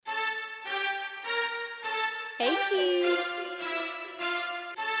Hey, Keys.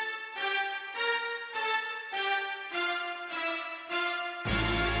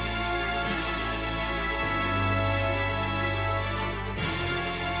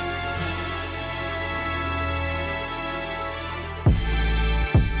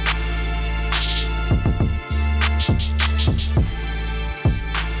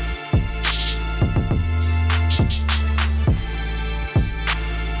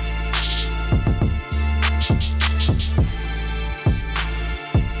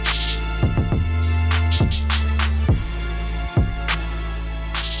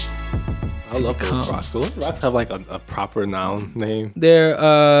 I love those rocks. Do those rocks have like a proper noun name? They're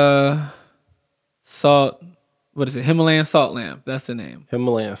salt. What is it? Himalayan salt lamp. That's the name.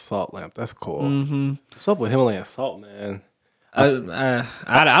 Himalayan salt lamp. That's cool. Mm-hmm. What's up with Himalayan salt, man? I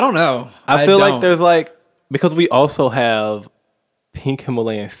don't know. I feel like don't. there's like, because we also have pink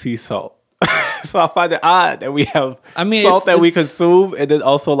Himalayan sea salt. So I find it odd that we have salt that we consume and then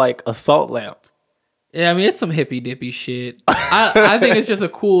also like a salt lamp. Yeah, I mean, it's some hippy dippy shit. I think it's just a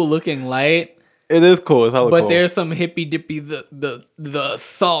cool looking light. It is cool. It's hella But cool. there's some hippy dippy. The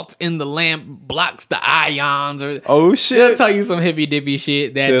salt in the lamp blocks the ions. Or Oh shit! they'll tell you some hippy dippy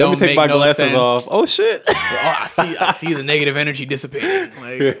shit that Shit, don't let me take make my no glasses sense. off. Oh shit! I see the negative energy dissipating.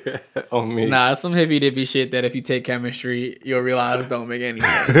 Like, Oh me. nah, some hippy dippy shit that if you take chemistry, you'll realize don't make any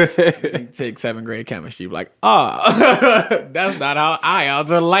sense. You take 7th grade chemistry, you're like, that's not how ions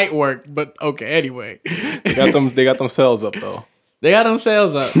or light work. But okay, anyway. They got them cells up though. They got them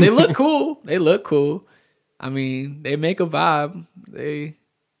sales up. They look cool. They look cool. I mean, they make a vibe.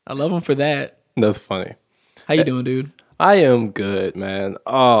 I love them for that. That's funny. How you doing, dude? I am good, man.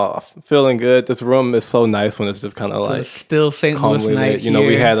 Oh, feeling good. This room is so nice when it's just kind of So like it's still St. Louis calmly night lit. You know,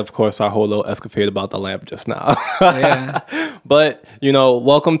 we here. had, of course, our whole little escapade about the lamp just now. Yeah. But, you know,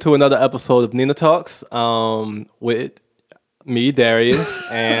 welcome to another episode of Nina Talks with me, Darius,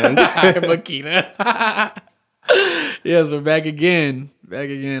 and Makita. Yes, we're back again. Back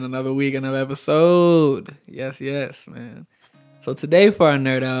again. Another week, another episode. Yes, man. So today for our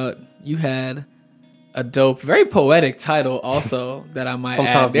nerd out, you had a dope, very poetic title also that I might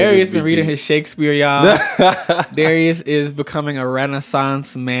Sometimes add. we Darius just been be reading deep. his Shakespeare, y'all. Darius is becoming a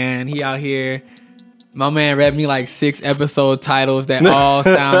Renaissance man. He out here. My man read me like 6 episode titles that all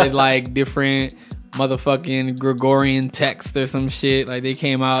sounded like different motherfucking Gregorian text or some shit. Like they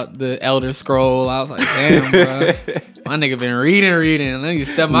came out the Elder Scroll. I was like, damn, bro. My nigga been reading. Let me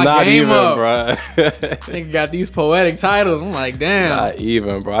step my not game even, up. bro. Nigga got these poetic titles. I'm like, damn. Not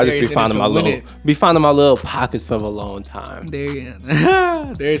even, bro. I just Darius be in it finding to win my little pockets of alone time.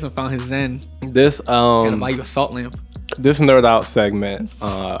 Darius found his zen. This Gotta buy you a salt lamp. this nerd out segment,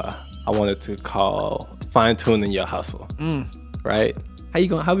 I wanted to call fine tuning your hustle. Right?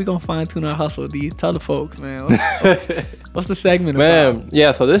 How we gonna fine tune our hustle, D? Tell the folks, man. What's the segment about? Man,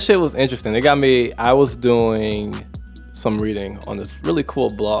 yeah, so this shit was interesting. It got me, I was doing some reading on this really cool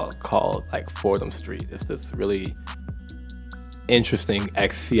blog called like Fordham Street. It's this really interesting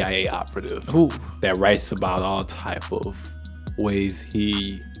ex-CIA operative Ooh. that writes about all type of ways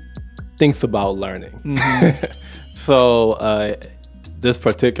he thinks about learning. So this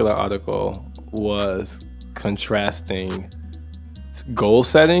particular article was contrasting goal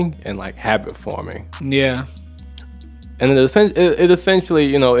setting and like habit forming. Yeah. And it essentially,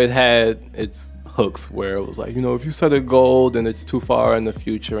 you know, it had its hooks where it was like, you know, if you set a goal, then it's too far in the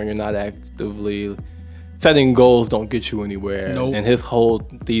future and you're not actively setting goals don't get you anywhere. Nope. And his whole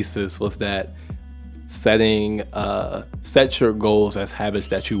thesis was that set your goals as habits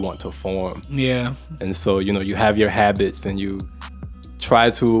that you want to form. Yeah. And so, you know, you have your habits and you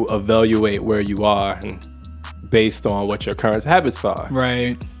try to evaluate where you are and based on what your current habits are.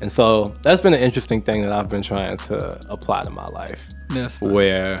 Right. And so that's been an interesting thing that I've been trying to apply to my life. That's fine.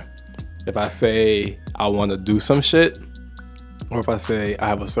 Where if I say I want to do some shit, or if I say I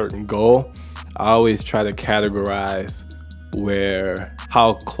have a certain goal, I always try to categorize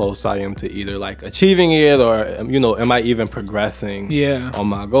how close I am to either like achieving it or, you know, am I even progressing on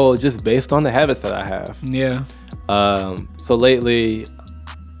my goal just based on the habits that I have. Yeah. So lately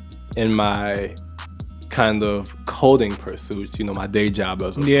in my kind of coding pursuits, you know, my day job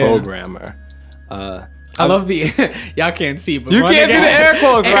as a programmer. I love the y'all can't see, but You can't see the air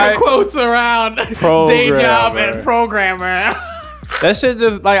quotes, right? Air quotes around day job and programmer. That shit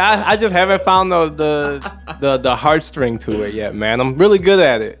just like I just haven't found the heartstring to it yet, man. I'm really good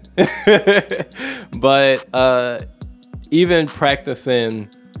at it. But even practicing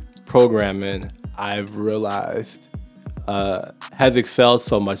programming, I've realized has excelled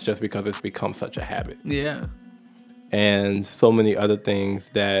so much just because it's become such a habit. Yeah. And so many other things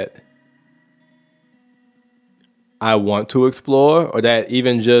that I want to explore, or that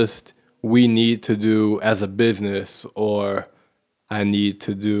even just we need to do as a business, or I need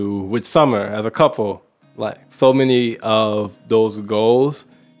to do with Summer as a couple. Like, so many of those goals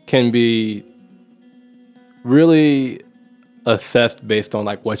can be really assessed based on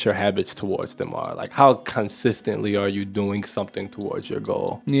like what your habits towards them are. Like, how consistently are you doing something towards your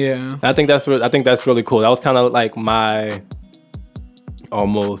goal? Yeah. I think that's really cool. That was kind of like my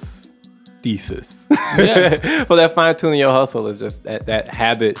almost thesis. Yeah. For that fine-tuning your hustle is just that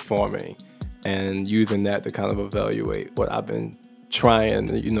habit forming and using that to kind of evaluate what I've been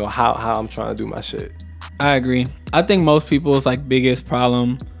trying, you know, how I'm trying to do my shit. I agree. I think most people's like biggest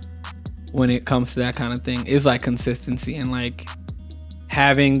problem when it comes to that kind of thing is like consistency and like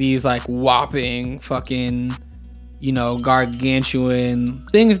having these like whopping fucking, you know, gargantuan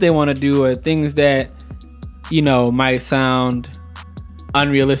things they want to do, or things that, you know, might sound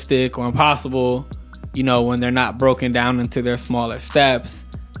unrealistic or impossible, you know, when they're not broken down into their smaller steps.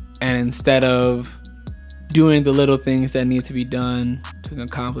 And instead of doing the little things that need to be done to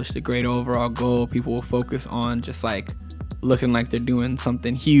accomplish the great overall goal, people will focus on just like looking like they're doing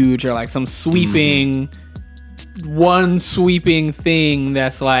something huge, or like some sweeping one sweeping thing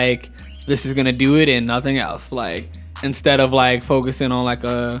that's like, this is gonna do it and nothing else. Like, instead of like focusing on like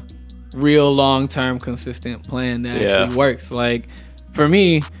a real long-term consistent plan that actually works. Like, for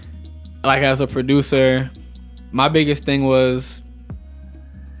me, like as a producer, my biggest thing was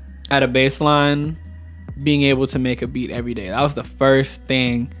at a baseline being able to make a beat every day. That was the first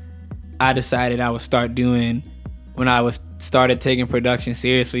thing I decided I would start doing when I started taking production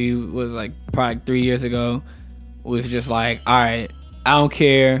seriously. It was like probably 3 years ago. Was just like, all right, I don't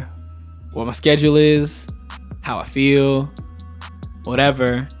care what my schedule is, how I feel,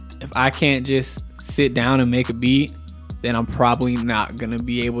 whatever. If I can't just sit down and make a beat, then I'm probably not gonna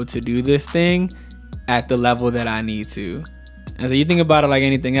be able to do this thing at the level that I need to. And so you think about it like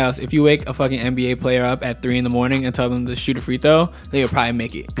anything else. If you wake a fucking NBA player up at 3 a.m. and tell them to shoot a free throw, they'll probably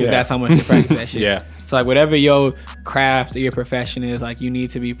make it, because that's how much they practice that shit. Yeah. So like whatever your craft or your profession is, like you need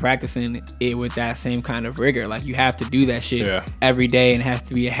to be practicing it with that same kind of rigor. Like you have to do that shit every day, and it has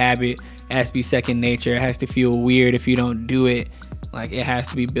to be a habit. It has to be second nature. It has to feel weird if you don't do it. Like it has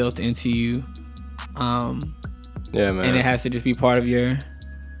to be built into you. Yeah, man. And it has to just be part of your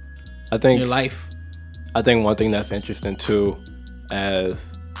life. I think one thing that's interesting too,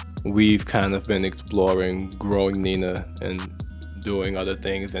 as we've kind of been exploring growing Nina and doing other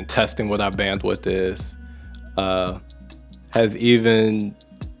things and testing what our bandwidth is, has even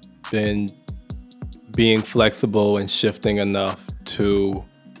been being flexible and shifting enough to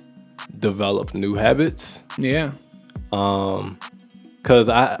develop new habits. Yeah. Because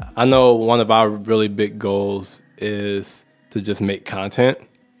I know one of our really big goals is to just make content.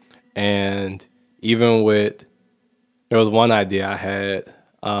 And even with, there was one idea I had.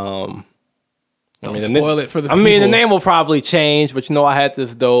 Don't spoil it for the people. I mean, the name will probably change, but you know, I had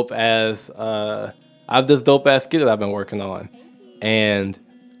this dope ass, I have this dope ass skit that I've been working on. And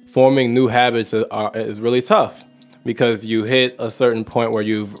forming new habits is really tough, because you hit a certain point where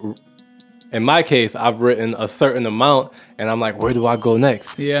in my case, I've written a certain amount and I'm like, where do I go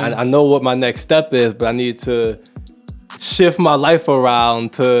next? Yeah. I know what my next step is, but I need to shift my life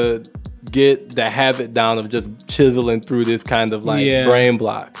around to get the habit down of just chiseling through this kind of like brain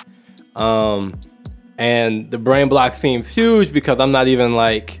block. And the brain block seems huge because I'm not even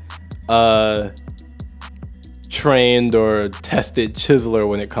like trained or tested chiseler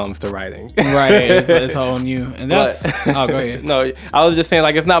when it comes to writing. Right, it's all on you. And that's oh, go ahead. No, I was just saying,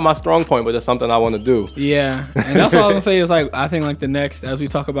 like, it's not my strong point, but it's something I want to do. Yeah, and that's all I'm gonna say is like, I think like the next, as we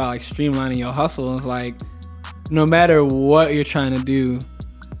talk about like streamlining your hustle, is like, no matter what you're trying to do,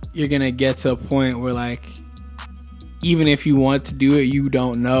 you're gonna get to a point where like, even if you want to do it, you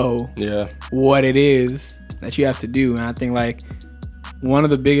don't know what it is that you have to do. And I think like one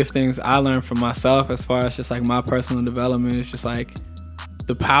of the biggest things I learned from myself, as far as just like my personal development, is just like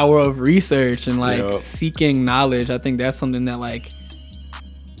the power of research and like seeking knowledge. I think that's something that like,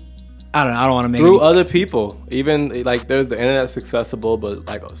 I don't want to make through other people. Even like there's the internet's accessible, but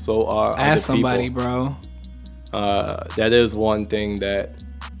like so are ask other somebody, people. Bro. That is one thing that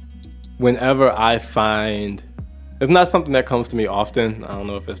whenever I find, it's not something that comes to me often. I don't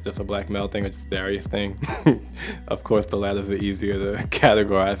know if it's just a black male thing or just Darius thing. Of course, the latter is easier to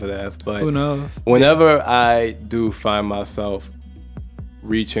categorize it as, but who knows? Whenever I do find myself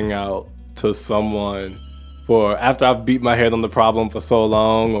reaching out to someone after I've beat my head on the problem for so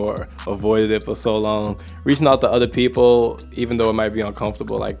long or avoided it for so long, reaching out to other people, even though it might be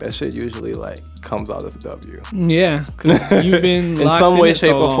uncomfortable, like that shit usually like comes out as a W. Yeah, 'cause you've been in some way,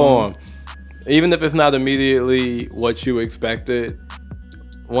 shape, or form. even if it's not immediately what you expected,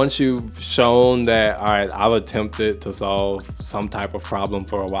 once you've shown that, all right, I've attempted to solve some type of problem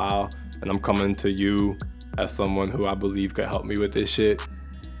for a while, and I'm coming to you as someone who I believe could help me with this shit,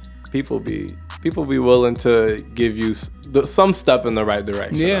 people be willing to give you some step in the right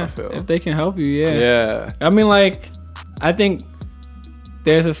direction. Yeah, I feel. if they can help you, Yeah. I mean, like, I think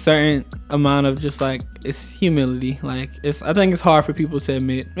there's a certain amount of just like, it's humility. Like, I think it's hard for people to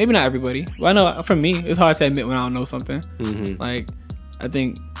admit. Maybe not everybody, but I know for me, it's hard to admit when I don't know something. Mm-hmm. Like, I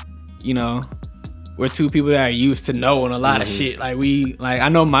think, you know, we're two people that are used to knowing a lot of shit. Like, I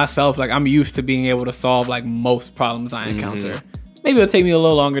know myself, like, I'm used to being able to solve like most problems I encounter. Maybe it'll take me a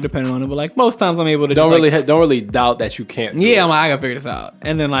little longer depending on it, but like most times I'm able to don't really doubt that you can't. I'm like, I gotta figure this out.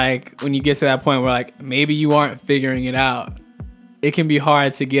 And then like when you get to that point where like maybe you aren't figuring it out, it can be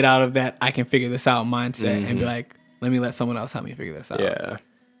hard to get out of that I can figure this out mindset and be like, let me let someone else help me figure this out. Yeah.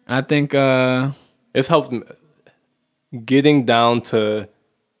 And I think it's helped getting down to,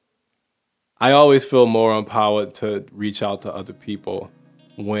 I always feel more empowered to reach out to other people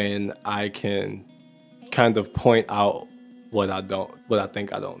when I can kind of point out what I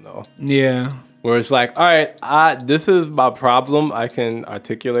think I don't know. Yeah. Where it's like, all right, this is my problem. I can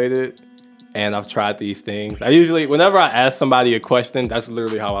articulate it, and I've tried these things. I usually, whenever I ask somebody a question, that's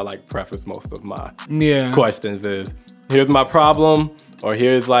literally how I like preface most of my questions is, here's my problem, or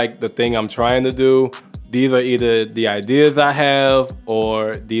here's like the thing I'm trying to do. These are either the ideas I have,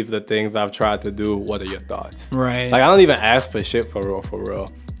 or these are the things I've tried to do. What are your thoughts? Right. Like, I don't even ask for shit for real.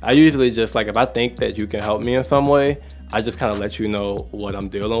 I usually just, like, if I think that you can help me in some way, I just kind of let you know what I'm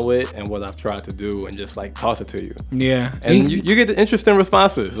dealing with and what I've tried to do and just, like, toss it to you. Yeah. And you get the interesting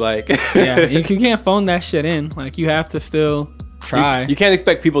responses. Like, yeah, you can't phone that shit in. Like, you have to still try. You can't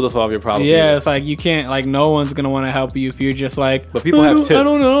expect people to solve your problem. Yeah, either. it's like you can't, like, no one's going to want to help you if you're just like, but people have tips. I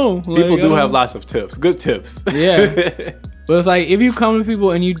don't know. People do have lots of tips. Good tips. Yeah. But it's like, if you come to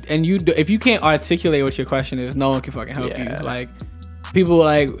people and if you can't articulate what your question is, no one can fucking help you. Like, people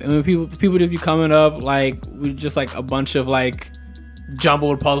people just be coming up like with just like a bunch of like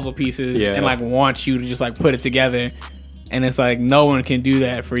jumbled puzzle pieces and like want you to just like put it together, and it's like no one can do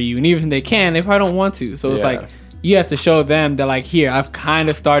that for you, and even if they can, they probably don't want to. So it's like you have to show them that like, here, I've kind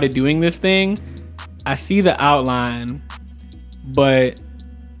of started doing this thing, I see the outline, but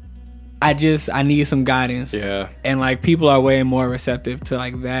I need some guidance. And like people are way more receptive to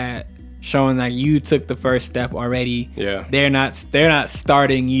like that, showing like you took the first step already. They're not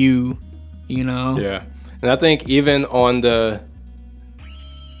starting you know. And I think even on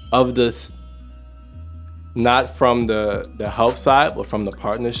not from the help side, but from the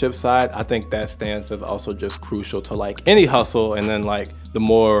partnership side, I think that stance is also just crucial to like any hustle. And then like the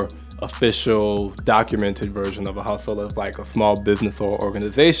more official documented version of a hustle of like a small business or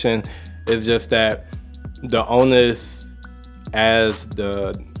organization is just that the onus as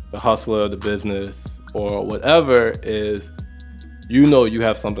the hustler, the business, or whatever is, you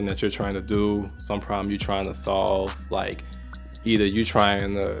have something that you're trying to do, some problem you're trying to solve, like either you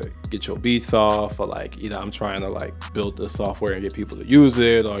trying to get your beats off, or like either I'm trying to like build the software and get people to use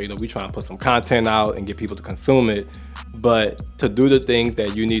it, or we trying to put some content out and get people to consume it. But to do the things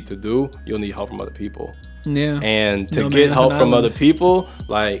that you need to do, you'll need help from other people. And to get help from other people,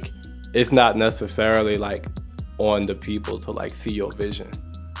 like it's not necessarily like on the people to like see your vision.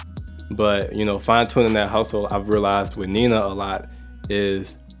 But, fine-tuning that hustle, I've realized with Nina a lot,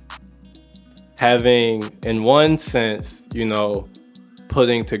 is having, in one sense,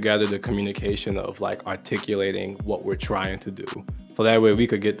 putting together the communication of like articulating what we're trying to do. So that way we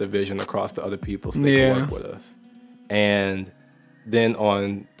could get the vision across to other people so they can work with us. And then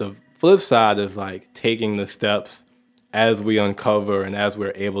on the flip side is like taking the steps as we uncover and as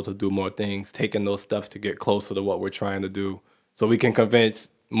we're able to do more things, taking those steps to get closer to what we're trying to do so we can convince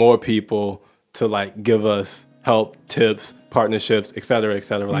more people to like give us help, tips, partnerships, et cetera,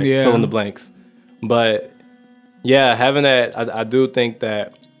 like fill in the blanks. But having that, I do think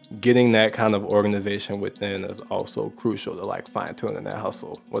that getting that kind of organization within is also crucial to like fine tuning that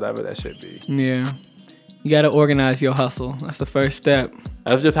hustle, whatever that should be. You got to organize your hustle. That's the first step.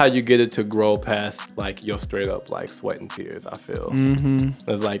 That's just how you get it to grow past like your straight up like sweat and tears, I feel.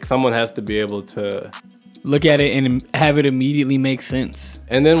 It's like someone has to be able to look at it and have it immediately make sense.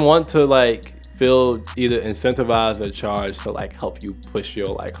 And then want to like feel either incentivized or charged to like help you push your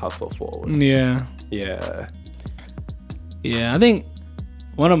like hustle forward. Yeah, I think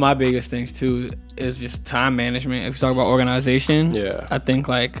one of my biggest things too is just time management. If you talk about organization, I think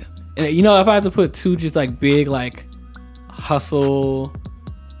like, if I had to put two just like big like hustle,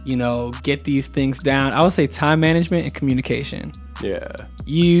 get these things down, I would say time management and communication.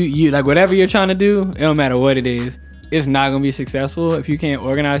 you like whatever you're trying to do, it don't matter what it is, it's not gonna be successful if you can't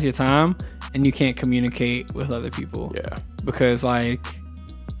organize your time and you can't communicate with other people. Yeah. Because like,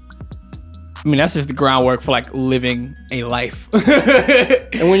 I mean, that's just the groundwork for like living a life.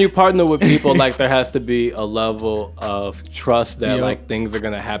 And when you partner with people, like there has to be a level of trust that like things are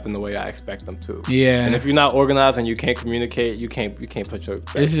gonna happen the way I expect them to. Yeah. And if you're not organized and you can't communicate, you can't put your.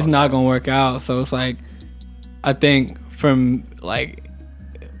 It's just not gonna work out. So it's like, I think from like,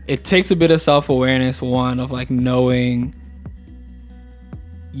 it takes a bit of self-awareness, one, of like knowing,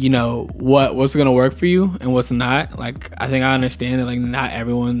 you know, what's gonna work for you and what's not. Like, I think I understand that like not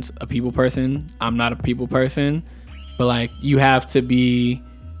everyone's a people person. I'm not a people person, but like you have to be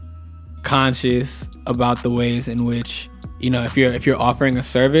conscious about the ways in which, you know, if you're offering a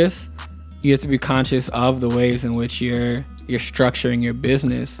service, you have to be conscious of the ways in which you're structuring your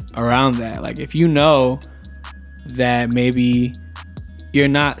business around that. Like if you know that maybe you're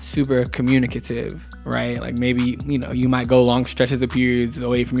not super communicative, right? Like maybe, you know, you might go long stretches of periods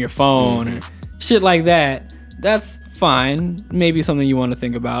away from your phone or shit like that. That's fine. Maybe something you want to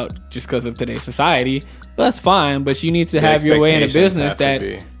think about just because of today's society. But that's fine. But you need to have your way in a business that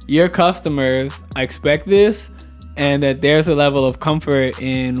your customers expect this, and that there's a level of comfort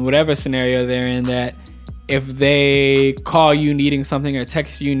in whatever scenario they're in, that if they call you needing something or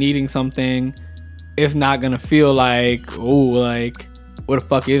text you needing something, it's not going to feel like, oh, like, what the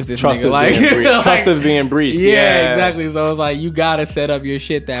fuck is this trust nigga? Like, trust is being breached. Yeah, exactly. So it's like, you gotta set up your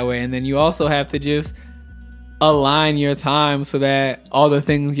shit that way, and then you also have to just align your time so that all the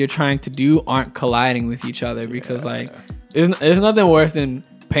things you're trying to do aren't colliding with each other. Because like, there's nothing worse than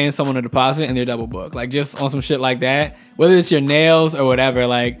paying someone a deposit and they're double booked. Like just on some shit like that, whether it's your nails or whatever.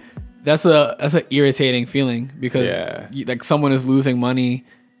 Like that's an irritating feeling because like someone is losing money,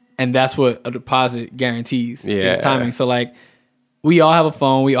 and that's what a deposit guarantees. Yeah, is timing. So like, we all have a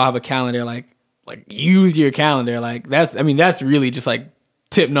phone. We all have a calendar. Like use your calendar. Like that's really just like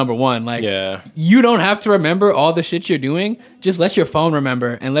tip number one. Like you don't have to remember all the shit you're doing. Just let your phone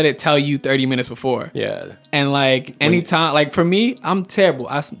remember and let it tell you 30 minutes before. Yeah. And like anytime, like for me, I'm terrible.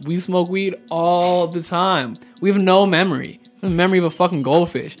 We smoke weed all the time. We have no memory. The memory of a fucking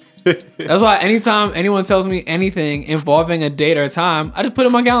goldfish. That's why anytime anyone tells me anything involving a date or a time, I just put it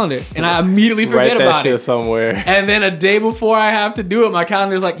on my calendar and I immediately forget about it. Write that shit somewhere. And then a day before I have to do it, my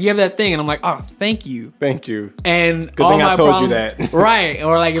calendar is like, you have that thing, and I'm like, oh, thank you. Thank you. And good thing I told you that. Right.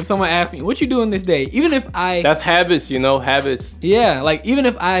 Or like if someone asks me, what you doing this day? Even if that's habits, habits. Yeah. Like even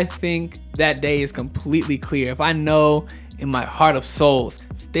if I think that day is completely clear, if I know in my heart of souls,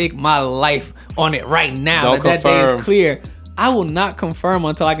 stake my life on it right now, that day is clear, I will not confirm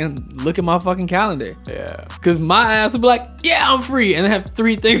until I can look at my fucking calendar. Yeah. Because my ass will be like, yeah, I'm free. And then have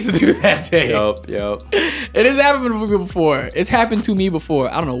 3 things to do that day. Yup. It has happened to me before. It's happened to me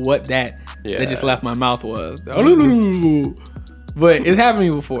before. I don't know what that just left my mouth was. But it's happened to me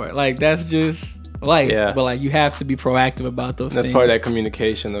before. Like, that's just life. Yeah. But, like, you have to be proactive about those things. That's part of that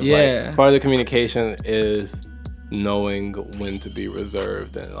communication. Like, part of the communication is knowing when to be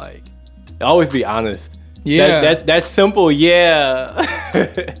reserved and, like, always be honest. Yeah, that's simple. Yeah,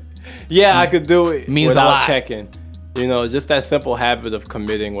 I could do it means without checking. Just that simple habit of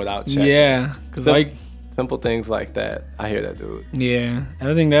committing without checking. Yeah, because like simple things like that. I hear that, dude. Yeah,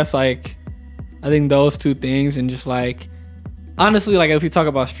 I think that's like, I think those 2 things, and just like, honestly, like if we talk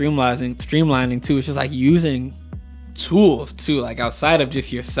about streamlining too, it's just like using tools too, like outside of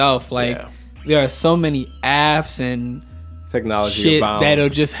just yourself. Like there are so many apps and technology shit that'll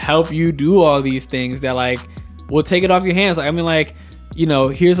just help you do all these things that like will take it off your hands. Like, I mean, like,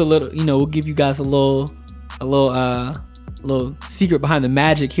 here's a little, we'll give you guys a little secret behind the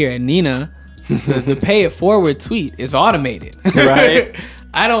magic here at Nina. The pay it forward tweet is automated. Right.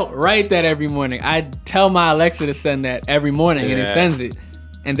 I don't write that every morning. I tell my Alexa to send that every morning and it sends it.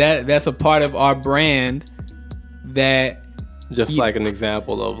 And that's a part of our brand that like an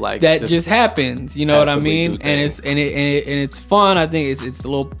example of like that just happens, you know what I mean? And it's fun. I think it's a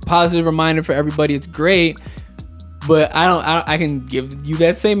little positive reminder for everybody. It's great, but I can give you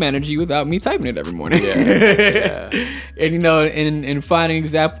that same energy without me typing it every morning. Yeah. And and finding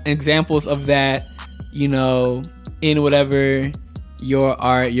examples of that, in whatever your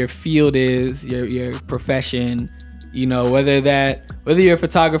art, your field is, your profession, whether you're a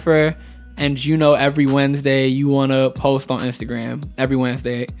photographer and every Wednesday you want to post on Instagram every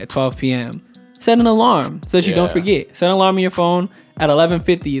Wednesday at 12 p.m. Set an alarm so that you don't forget. Set an alarm on your phone at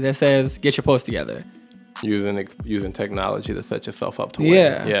 11:50 that says, get your post together. Using technology to set yourself up to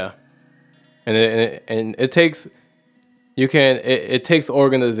win. Yeah. And it takes You can. It takes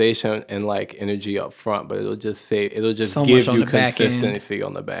organization and like energy up front, but it'll just So give much on you the back end. consistency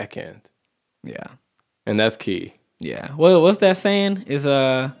on the back end, Yeah. and that's key. Yeah. Well, what's that saying? Is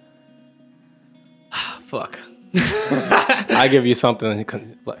fuck. I give you something.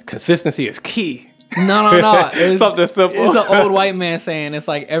 Like, consistency is key. No. It's Something simple. It's an old white man saying. It's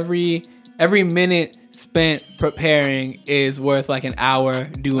like every minute spent preparing is worth like an hour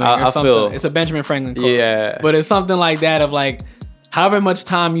doing or something. It's a Benjamin Franklin quote. Yeah. But it's something like that of like however much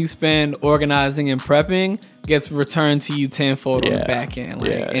time you spend organizing and prepping gets returned to you tenfold on the back end.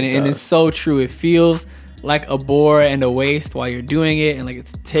 Like, and it's so true. It feels like a bore and a waste while you're doing it, and like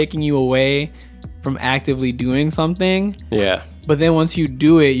it's taking you away from actively doing something. Yeah. But then once you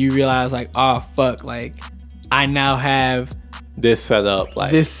do it, you realize like, oh fuck, like I now have this set up.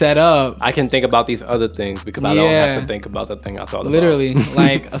 I can think about these other things because I don't have to think about the thing I thought about. Literally,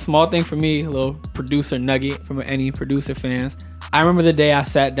 like a small thing for me, a little producer nugget from any producer fans. I remember the day I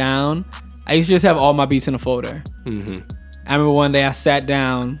sat down. I used to just have all my beats in a folder. Mm-hmm. I remember one day I sat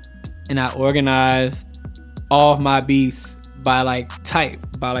down and I organized all of my beats by like type,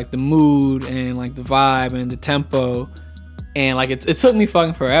 by like the mood and like the vibe and the tempo. And like it took me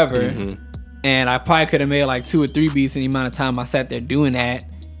fucking forever. Mm-hmm. And I probably could have made like 2 or 3 beats in the amount of time I sat there doing that.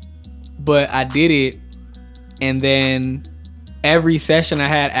 But I did it. And then every session I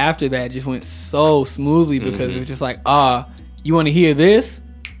had after that just went so smoothly because it was just like, you want to hear this?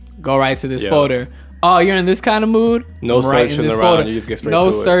 Go right to this folder. Oh, you're in this kind of mood? No searching around. You just get straight to it.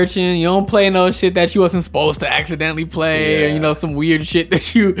 No searching. You don't play no shit that you wasn't supposed to accidentally play, or some weird shit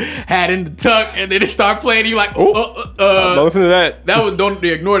that you had in the tuck, and then it start playing. And you like, don't listen to that. Don't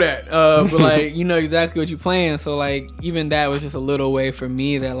ignore that. But like, you know exactly what you're playing. So like, even that was just a little way for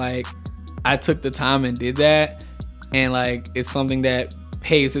me that like, I took the time and did that, and like, it's something that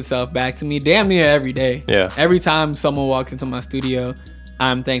pays itself back to me damn near every day. Yeah. Every time someone walks into my studio,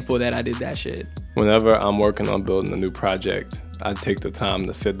 I'm thankful that I did that shit. Whenever I'm working on building a new project, I take the time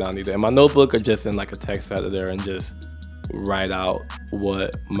to sit down either in my notebook or just in like a text editor and just write out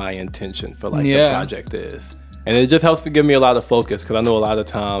what my intention for like the project is. And it just helps me give me a lot of focus because I know a lot of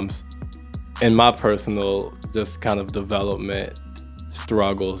times in my personal just kind of development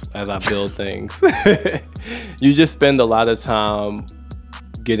struggles as I build things, you just spend a lot of time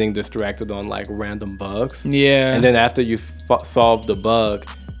getting distracted on like random bugs. Yeah. And then after you solve the bug,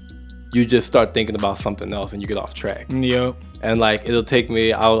 you just start thinking about something else and you get off track. Yep. And like it'll take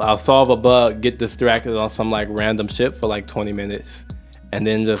me, I'll solve a bug, get distracted on some like random shit for like 20 minutes, and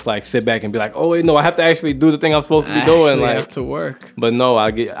then just like sit back and be like, oh wait, no, I have to actually do the thing I'm supposed to be doing. Like, have to work. But no,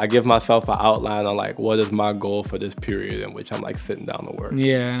 I give myself an outline on like what is my goal for this period in which I'm like sitting down to work.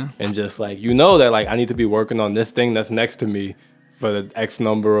 Yeah. And just like that like I need to be working on this thing that's next to me for the X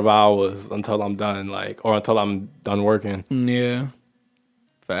number of hours until I'm done, like, or until I'm done working. Yeah.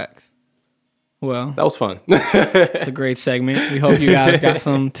 Facts. Well, that was fun. It's a great segment. We hope you guys got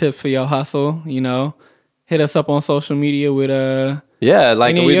some tips for your hustle. Hit us up on social media with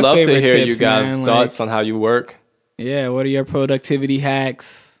like we'd love to hear tips, you guys' man. thoughts on how you work. Yeah, what are your productivity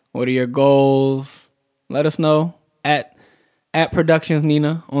hacks? What are your goals? Let us know at Productions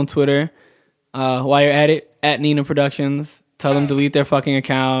Nina on Twitter. While you're at it, at Nina Productions. Tell them delete their fucking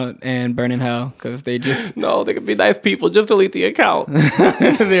account and burn in hell because they just... No, they can be nice people. Just delete the account.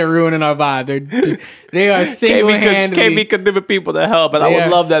 They're ruining our vibe. They are single-handedly... Can't be condemning people to hell, but I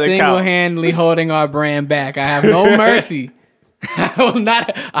would love that account. Single-handedly holding our brand back. I have no mercy. I will not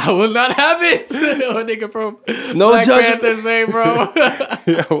have it. What nigga from Black Panther say, bro?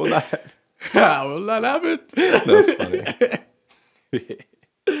 Yeah, I will not have it. I will not have it. That's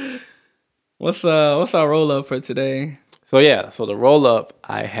funny. What's our roll-up for today? So the roll-up,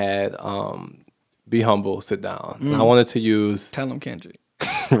 I had Be Humble, Sit Down. And I wanted to use... Tell him, Kendrick.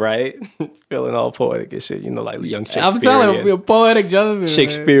 Right? Feeling all poetic and shit. Like young Shakespeare. I'm telling you, you're poetic justice.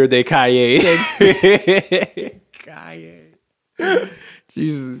 Shakespeare de Calle. Calle.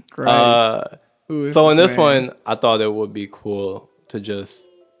 Jesus Christ. So in this one, I thought it would be cool to just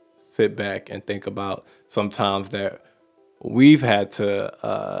sit back and think about sometimes that we've had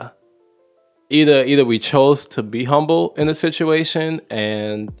to... Either we chose to be humble in a situation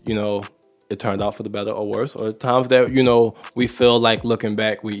and, it turned out for the better or worse, or times that, we feel like looking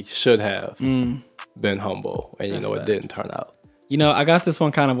back, we should have been humble and, it didn't turn out. I got this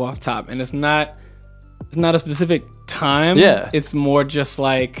one kind of off top, and it's not a specific time. Yeah. It's more just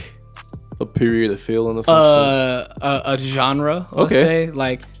like a period of feeling or something. A genre, let's say.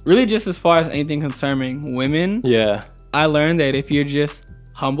 Like, really just as far as anything concerning women. Yeah. I learned that if you're just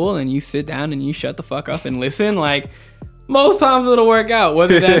humble and you sit down and you shut the fuck up and listen, like, most times it'll work out.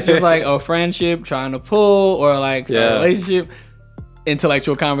 Whether that's just like a friendship trying to pull or like start a relationship,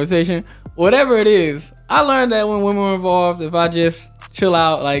 intellectual conversation, whatever it is. I learned that when women were involved, if I just chill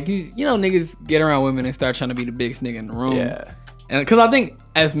out, like you know, niggas get around women and start trying to be the biggest nigga in the room. Yeah. And because I think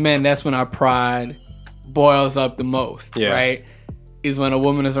as men, that's when our pride boils up the most, right? Is when a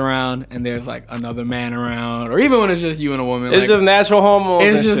woman is around and there's like another man around, or even when it's just you and a woman. It's like, just natural hormones.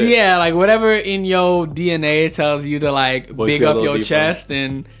 It's just like whatever in your DNA tells you to like big up your chest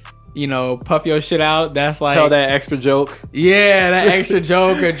and you know puff your shit out. That's like tell that extra joke. Yeah, that extra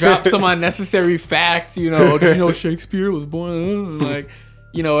joke or drop some unnecessary facts. You know, did you know Shakespeare was born like.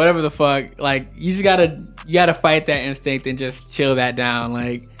 You know, whatever the fuck, like you just gotta fight that instinct and just chill that down,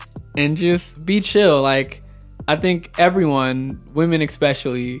 like, and just be chill. Like, I think everyone, women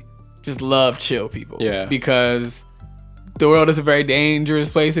especially, just love chill people. Yeah. Because the world is a very dangerous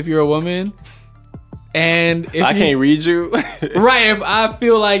place if you're a woman. And if I can't read you. Right. If I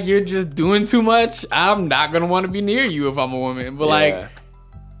feel like you're just doing too much, I'm not gonna want to be near you if I'm a woman. But like,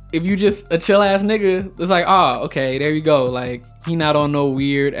 if you just a chill ass nigga, it's like, oh, okay, there you go. Like, he not on no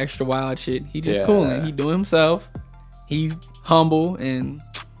weird, extra wild shit. He just cooling. He doing himself. He's humble, and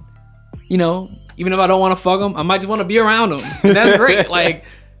you know, even if I don't want to fuck him, I might just want to be around him. And that's great. Like,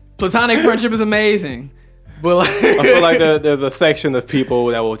 platonic friendship is amazing. But like, I feel like there's a section of people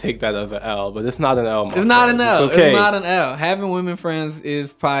that will take that as an L, but it's not an L. It's not an L. It's, okay. It's not an L. Having women friends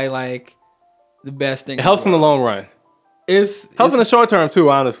is probably like the best thing. It helps in the long run. It's helps in the short term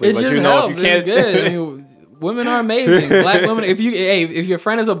too, honestly. But you know, helps. If you can't, it's good. I mean, women are amazing. Black women. If your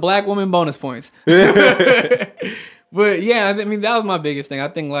friend is a black woman, bonus points. But yeah, I mean that was my biggest thing. I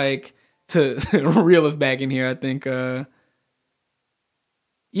think like to reel us back in here. I think you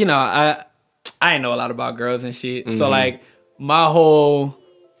know I didn't know a lot about girls and shit. Mm-hmm. So like my whole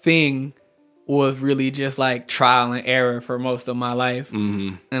thing was really just like trial and error for most of my life.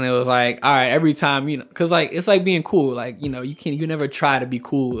 Mm-hmm. And it was like, all right, every time, you know, cause like, it's like being cool. Like, you know, you never try to be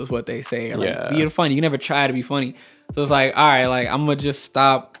cool is what they say. Or like being funny. You never try to be funny. So it's like, all right, like I'm gonna just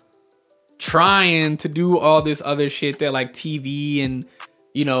stop trying to do all this other shit that like TV and,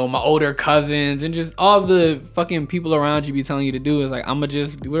 you know, my older cousins and just all the fucking people around you be telling you to do is like, I'm gonna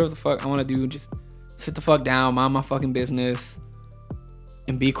just do whatever the fuck I wanna do. Just sit the fuck down, mind my fucking business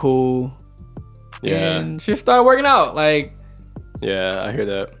and be cool. Yeah, and shit started working out. Like, yeah, I hear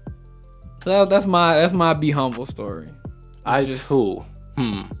that. So that's my be humble story. I too,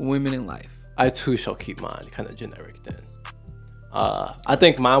 women in life. I too shall keep mine kind of generic then. I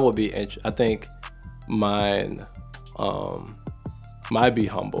think mine will be. I think mine, my be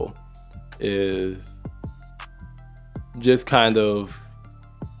humble, is just kind of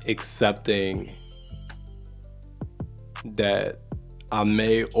accepting that I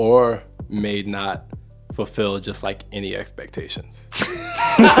may or may not fulfill just like any expectations.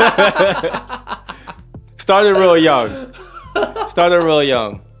 Started real young,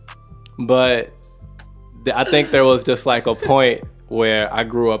 but I think there was just like a point where I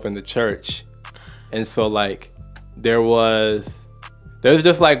grew up in the church, and so like there's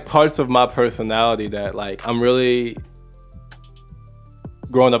just like parts of my personality that like I'm really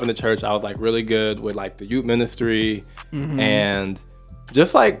growing up in the church. I was like really good with like the youth ministry and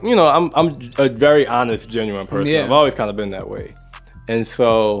just like, you know, I'm a very honest, genuine person. Yeah. I've always kind of been that way. And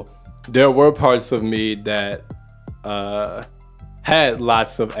so there were parts of me that had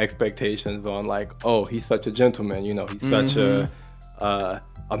lots of expectations on like, oh, he's such a gentleman, you know, he's such a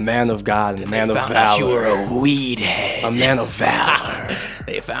man of God and a man of valor. They found out you were a weed head. A man of valor.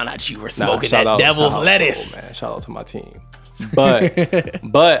 They found out you were smoking that devil's lettuce. Man, shout out to my team.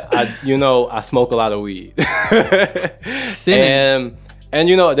 But I smoke a lot of weed. And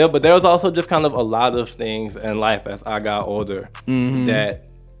you know, but there was also just kind of a lot of things in life as I got older that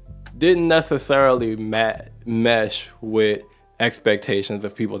didn't necessarily mesh with expectations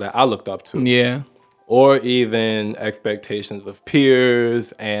of people that I looked up to. Yeah. Or even expectations of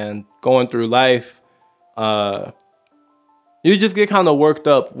peers, and going through life, you just get kind of worked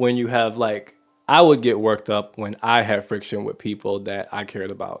up when you have like, I would get worked up when I had friction with people that I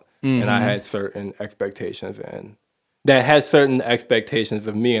cared about, and I had certain expectations and that had certain expectations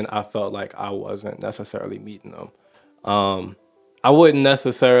of me, and I felt like I wasn't necessarily meeting them. I wasn't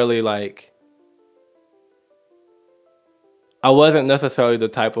necessarily the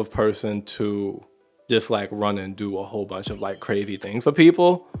type of person to just like run and do a whole bunch of like crazy things for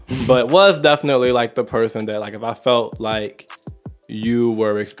people, but was definitely like the person that like if I felt like you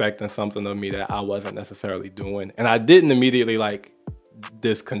were expecting something of me that I wasn't necessarily doing, and I didn't immediately like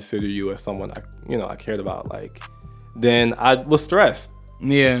disconsider you as someone I cared about, like, then I was stressed.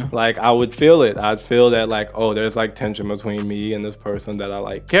 Yeah. Like I would feel it. I'd feel that like, oh, there's like tension between me and this person that I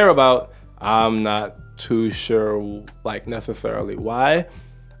like care about. I'm not too sure like necessarily why.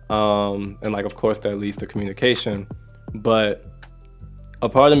 And like of course that leads to communication. But a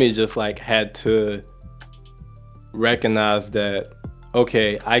part of me just like had to recognize that,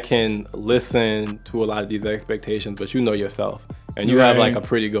 okay, I can listen to a lot of these expectations, but you know yourself and you have like a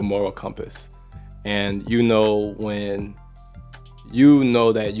pretty good moral compass. And you know when you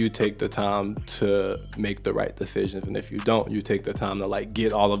know that you take the time to make the right decisions, and if you don't, you take the time to like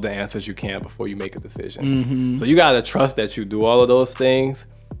get all of the answers you can before you make a decision. So you gotta trust that you do all of those things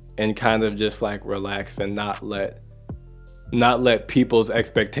and kind of just like relax and not let people's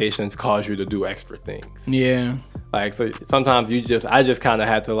expectations cause you to do extra things. Yeah. Like so sometimes I just kind of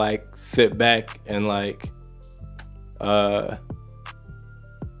had to like sit back and like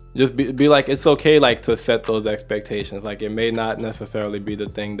just be like, it's okay like to set those expectations. Like it may not necessarily be the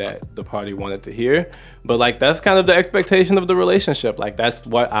thing that the party wanted to hear, but like that's kind of the expectation of the relationship. Like that's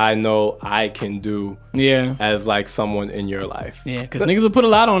what I know I can do as like someone in your life. Yeah, because niggas will put a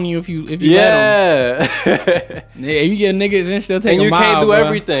lot on you if you let them. Yeah, if you get niggas, then they'll take and a you mile, can't do bro.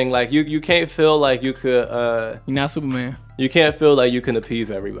 everything. Like you can't feel like you could You're not Superman. you can't feel like you can appease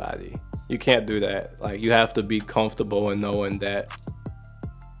everybody. You can't do that. Like you have to be comfortable in knowing that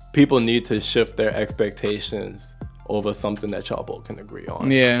people need to shift their expectations over something that y'all both can agree on.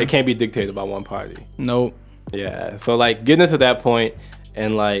 Yeah. It can't be dictated by one party. Nope. Yeah. So like getting to that point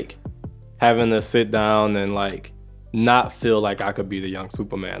and like having to sit down and like not feel like I could be the young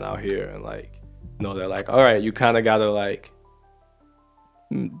Superman out here and like know that like, all right, you kind of gotta like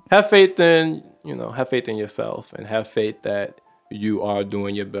have faith in yourself and have faith that you are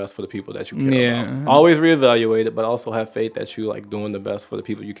doing your best for the people that you care about. Always reevaluate it, but also have faith that you like doing the best for the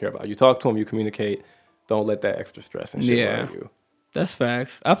people you care about. You talk to them, you communicate. Don't let that extra stress and shit worry you. That's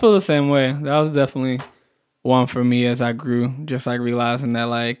facts. I feel the same way. That was definitely one for me as I grew. Just like realizing that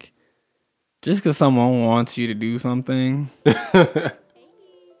like, just because someone wants you to do something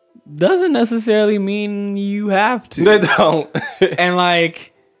doesn't necessarily mean you have to. They don't. And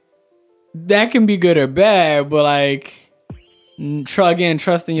like, that can be good or bad, but like,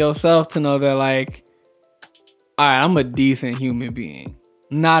 trusting yourself to know that like, all right, I'm a decent human being,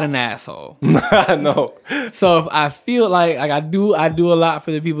 not an asshole. No. So if I feel like I do a lot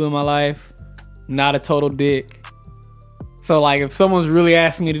for the people in my life, not a total dick. So like if someone's really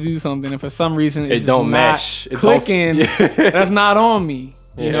asking me to do something and for some reason it's it don't not mesh, clicking, that's not on me.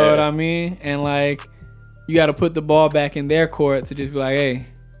 You know what I mean? And like you got to put the ball back in their court to just be like, hey,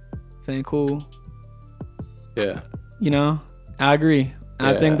 this ain't cool. Yeah. You know? I agree.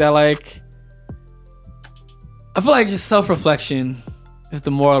 I think that like, I feel like just self-reflection is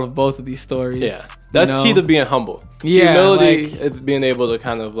the moral of both of these stories. Yeah. That's key to being humble. Yeah. Humility like, is being able to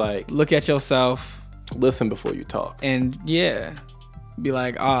kind of like look at yourself. Listen before you talk. And be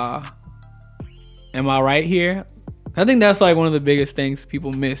like, am I right here? I think that's like one of the biggest things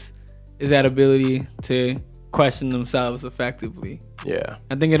people miss is that ability to question themselves effectively. Yeah.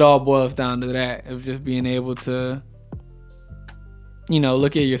 I think it all boils down to that, of just being able to,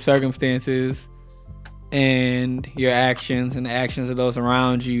 look at your circumstances and your actions and the actions of those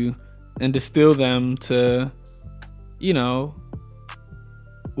around you and distill them to,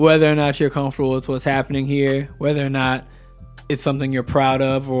 whether or not you're comfortable with what's happening here, whether or not it's something you're proud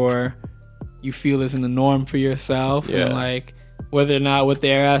of or you feel is in the norm for yourself, and like whether or not what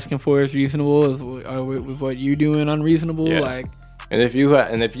they're asking for is reasonable, or with what you're doing unreasonable. Like, and if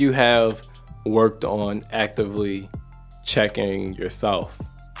you have worked on actively checking yourself,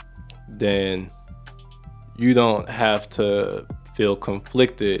 then you don't have to feel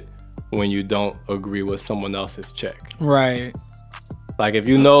conflicted when you don't agree with someone else's check. Right. Like if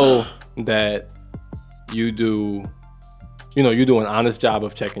you know that you do an honest job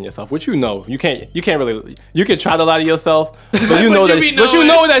of checking yourself, which you can try to lie to yourself, but you know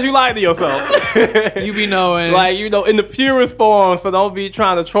that you lied to yourself. You be knowing, like in the purest form. So don't be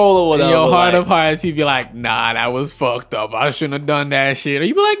trying to troll or whatever. In your heart of hearts, you be like, nah, that was fucked up. I shouldn't have done that shit. Or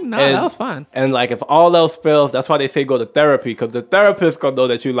you be like, nah, that was fine. And like if all else fails, that's why they say go to therapy, because the therapist gonna know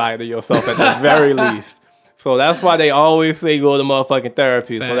that you lied to yourself at the very least. So that's why they always say go to motherfucking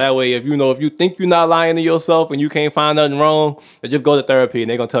therapy. So that way, if you think you're not lying to yourself and you can't find nothing wrong, then just go to therapy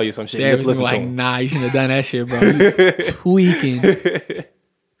and they're gonna tell you some shit. Therapy's like, nah, you shouldn't have done that shit, bro. You tweaking.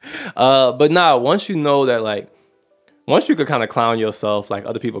 But nah, once you know that, like, once you could kind of clown yourself, like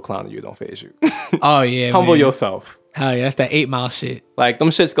other people clowning you don't faze you. Oh yeah, humble man. yourself. Hell yeah, that's that 8 Mile shit. Like them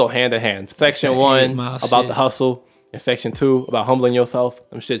shits go hand in hand. Section 1 about the hustle. And section 2 about humbling yourself.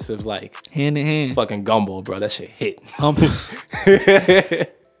 Them shits is like hand in hand. fucking gumbo, bro. That shit hit. Humble.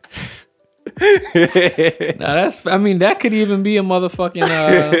 Now that could even be a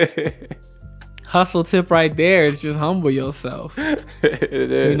motherfucking hustle tip right there. It's just humble yourself.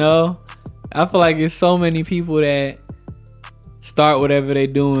 It is. You know, I feel like there's so many people that start whatever they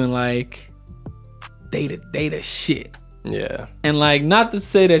doing like they the shit. Yeah. And like, not to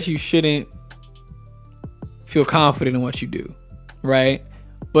say that you shouldn't feel confident in what you do, right?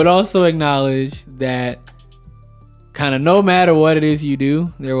 But also acknowledge that kind of no matter what it is you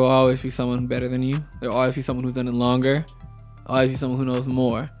do, there will always be someone better than you. There will always be someone who's done it longer. Always be someone who knows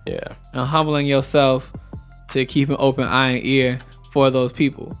more. Yeah. And humbling yourself to keep an open eye and ear for those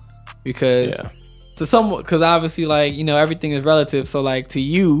people. Because because obviously, like, you know, everything is relative. So like to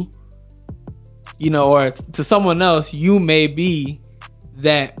you, you know, or to someone else, you may be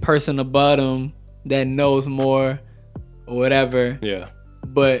that person above them that knows more or whatever. Yeah.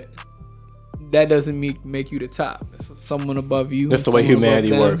 But that doesn't make you the top. It's someone above you. That's the way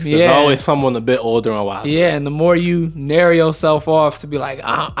humanity works. There's always someone a bit older and wiser. Yeah, and the more you narrow yourself off to be like,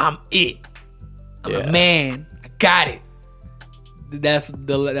 I'm it. I'm a man. I got it. That's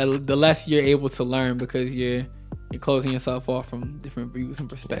the less you're able to learn, because you're closing yourself off from different views and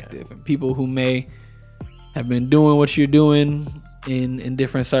perspective. And people who may have been doing what you're doing in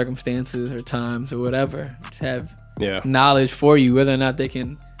different circumstances or times or whatever, just have knowledge for you, whether or not they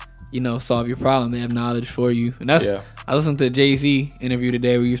can, you know, solve your problem. They have knowledge for you. And that's I listened to a Jay-Z interview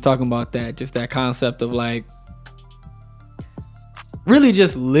today where he was talking about that, just that concept of like really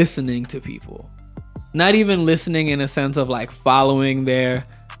just listening to people. Not even listening in a sense of like following their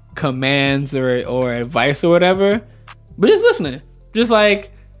commands or advice or whatever, but just listening. Just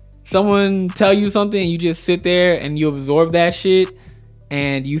like someone tell you something and you just sit there and you absorb that shit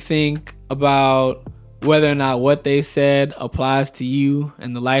and you think about whether or not what they said applies to you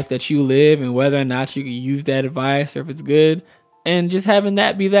and the life that you live, and whether or not you can use that advice or if it's good, and just having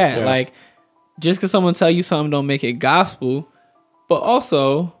that be that. Yeah. Like, just because someone tell you something don't make it gospel, but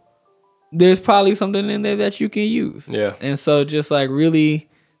also there's probably something in there that you can use. Yeah. And so just like really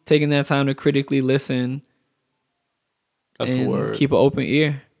taking that time to critically listen. That's a word. Keep an open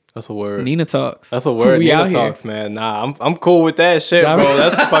ear. That's a word. Nina Talks. That's a word. Nina Talks, man. Nah, I'm cool with that shit, bro.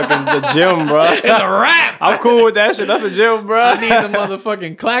 That's fucking the gym, bro. It's a wrap. I'm cool with that shit. That's a gym, bro. I need the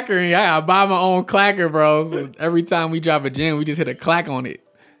motherfucking clacker. I gotta buy my own clacker, bro. So every time we drop a gym, we just hit a clack on it.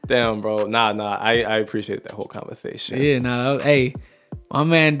 Damn, bro. Nah. I appreciate that whole conversation. Yeah, nah. Hey, my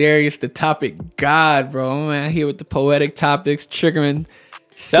man Darius, the topic god, bro. My man here with the poetic topics, triggering.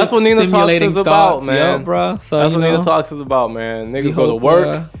 That's what Nina Talks is about, man. Yo, bro. So, that's what Nina Talks is about, man. Niggas go to work,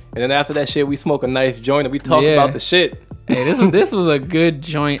 and then after that shit, we smoke a nice joint and we talk about the shit. Hey, this was a good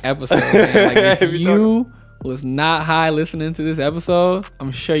joint episode, man. Like, if you was not high listening to this episode,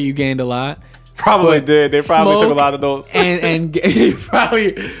 I'm sure you gained a lot. Probably did. They probably took a lot of notes. and you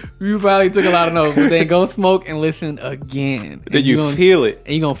probably took a lot of notes. But then go smoke and listen again. Then you feel it.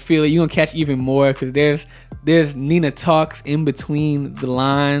 And you're going to feel it. You're going to catch even more, because there's Nina Talks in between the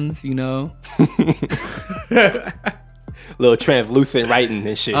lines, you know. Little translucent writing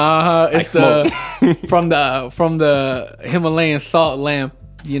and shit. It's from the Himalayan salt lamp.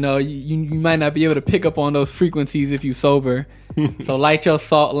 You know, you might not be able to pick up on those frequencies if you sober. So light your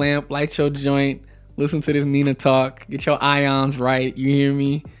salt lamp, light your joint, listen to this Nina Talk, get your ions right. You hear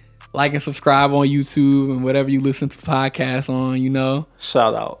me? Like and subscribe on YouTube and whatever you listen to podcasts on, you know.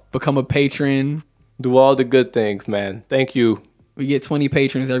 Shout out. Become a patron. Do all the good things, man. Thank you. We get 20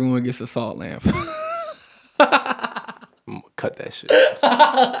 patrons, everyone gets a salt lamp. I'm gonna cut that shit.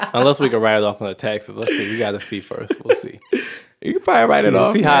 Unless we can write it off on the taxes. Let's see. We gotta see first. We'll see. You can probably write it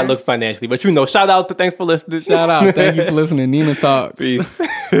off. See how I look financially. But you know, shout out to thanks for listening. Shout out. Thank you for listening. Nina Talks. Peace.